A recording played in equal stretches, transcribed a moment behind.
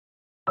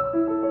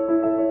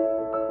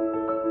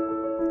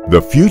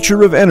The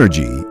future of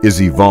energy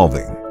is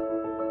evolving.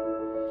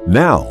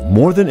 Now,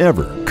 more than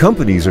ever,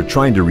 companies are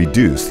trying to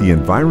reduce the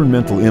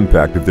environmental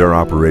impact of their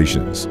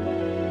operations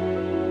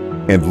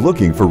and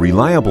looking for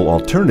reliable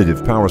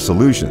alternative power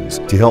solutions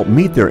to help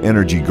meet their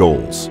energy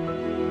goals.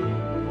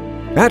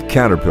 At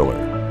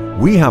Caterpillar,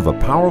 we have a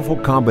powerful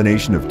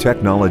combination of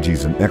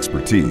technologies and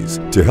expertise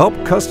to help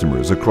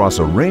customers across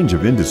a range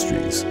of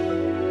industries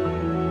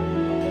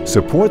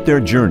support their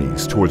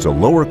journeys towards a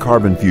lower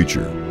carbon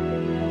future.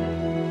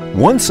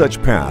 One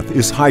such path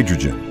is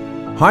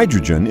hydrogen.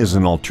 Hydrogen is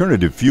an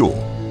alternative fuel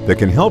that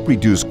can help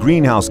reduce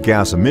greenhouse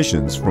gas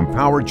emissions from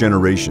power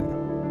generation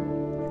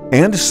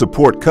and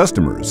support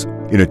customers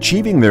in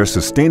achieving their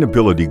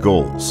sustainability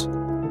goals.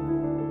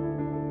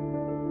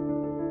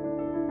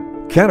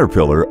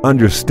 Caterpillar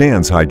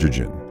understands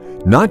hydrogen,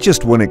 not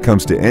just when it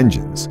comes to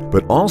engines,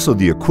 but also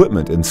the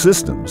equipment and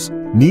systems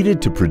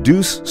needed to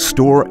produce,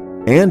 store,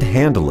 and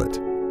handle it.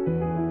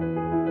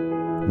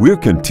 We're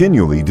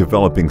continually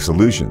developing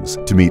solutions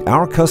to meet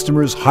our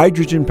customers'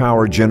 hydrogen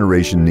power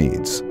generation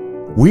needs.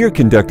 We are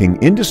conducting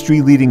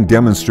industry-leading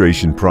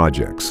demonstration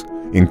projects,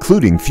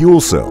 including fuel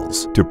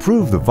cells, to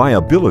prove the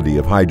viability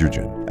of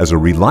hydrogen as a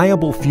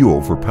reliable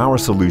fuel for power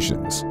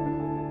solutions.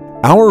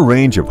 Our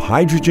range of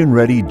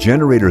hydrogen-ready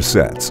generator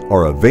sets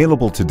are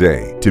available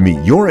today to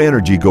meet your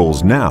energy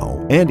goals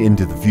now and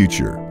into the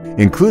future,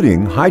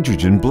 including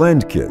hydrogen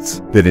blend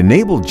kits that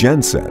enable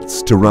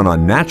gensets to run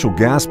on natural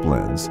gas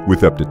blends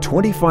with up to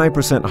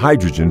 25%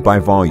 hydrogen by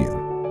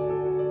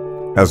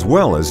volume, as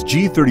well as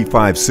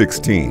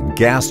G3516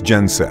 gas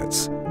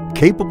gensets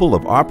capable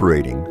of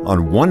operating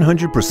on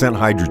 100%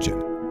 hydrogen.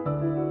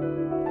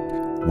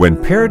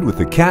 When paired with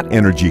the CAT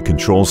Energy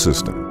Control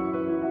System,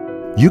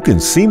 you can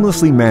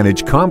seamlessly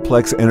manage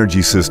complex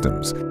energy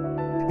systems,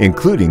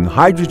 including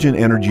hydrogen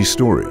energy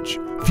storage,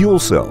 fuel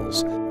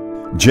cells,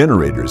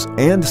 generators,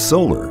 and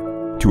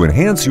solar to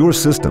enhance your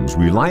system's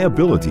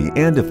reliability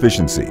and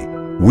efficiency.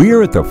 We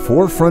are at the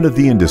forefront of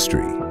the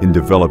industry in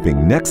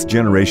developing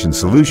next-generation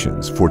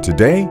solutions for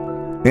today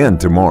and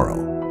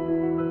tomorrow.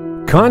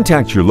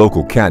 Contact your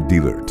local CAT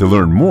dealer to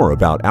learn more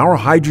about our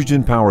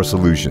hydrogen power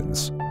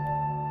solutions.